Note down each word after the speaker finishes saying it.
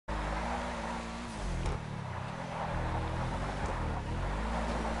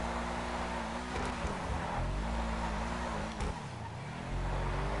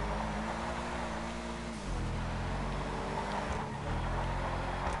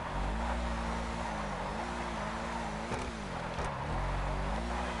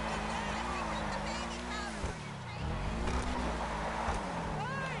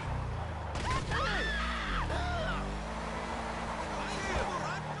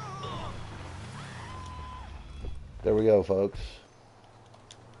There we go, folks.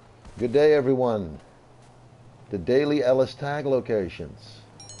 Good day, everyone. The daily Ellis tag locations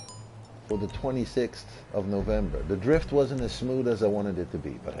for the 26th of November. The drift wasn't as smooth as I wanted it to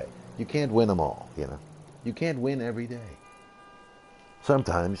be, but hey, you can't win them all, you know. You can't win every day.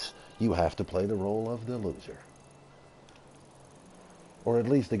 Sometimes you have to play the role of the loser. Or at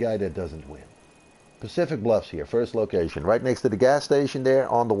least the guy that doesn't win. Pacific Bluffs here, first location, right next to the gas station there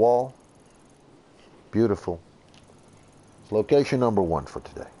on the wall. Beautiful. It's location number 1 for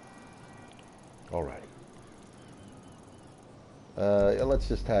today. Alrighty. Let's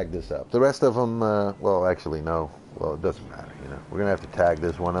just tag this up. The rest of them, well, actually, no. Well, it doesn't matter, you know. We're going to have to tag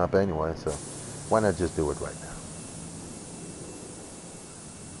this one up anyway, so why not just do it right now?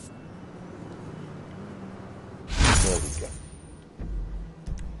 There we go.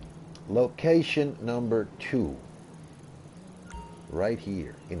 Location number 2. Right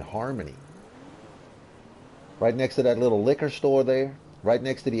here in Harmony. Right next to that little liquor store there. Right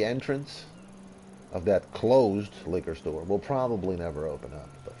next to the entrance of that closed liquor store. Will probably never open up.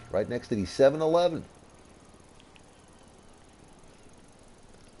 But right next to the 7-Eleven.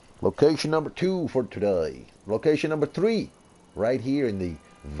 Location number 2 for today. Location number 3. Right here in the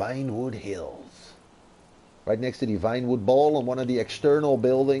Vinewood Hills. Right next to the Vinewood Bowl on one of the external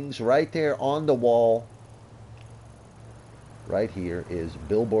buildings. Right there on the wall. Right here is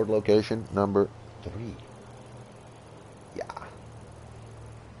billboard location number 3.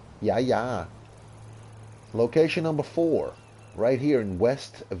 Yeah. Location number 4. Right here in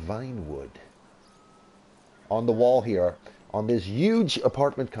West Vinewood. On the wall here, on this huge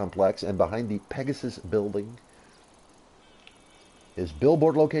apartment complex and behind the Pegasus building is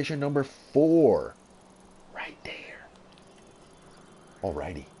billboard location number 4. Right there.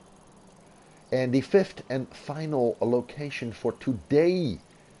 Alrighty. And the 5th and final location for today,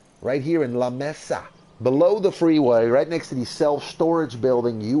 right here in La Mesa, below the freeway, right next to the self-storage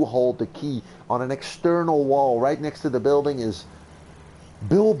building. You hold the key. On an external wall, right next to the building, is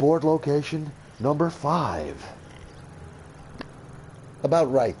billboard location number 5.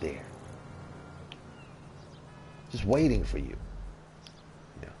 About right there. Just waiting for you,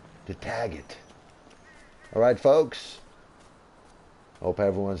 to tag it. All right, folks. Hope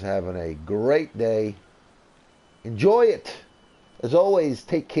everyone's having a great day. Enjoy it. As always,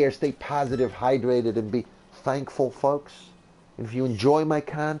 take care, stay positive, hydrated, and be thankful, folks. And if you enjoy my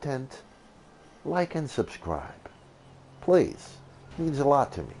content, like and subscribe. Please. It means a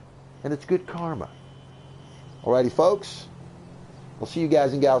lot to me. And it's good karma. Alrighty, folks. We'll see you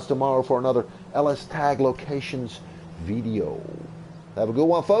guys and gals tomorrow for another LS Tag Locations video. Have a good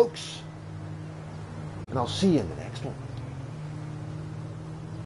one, folks. And I'll see you in the next one.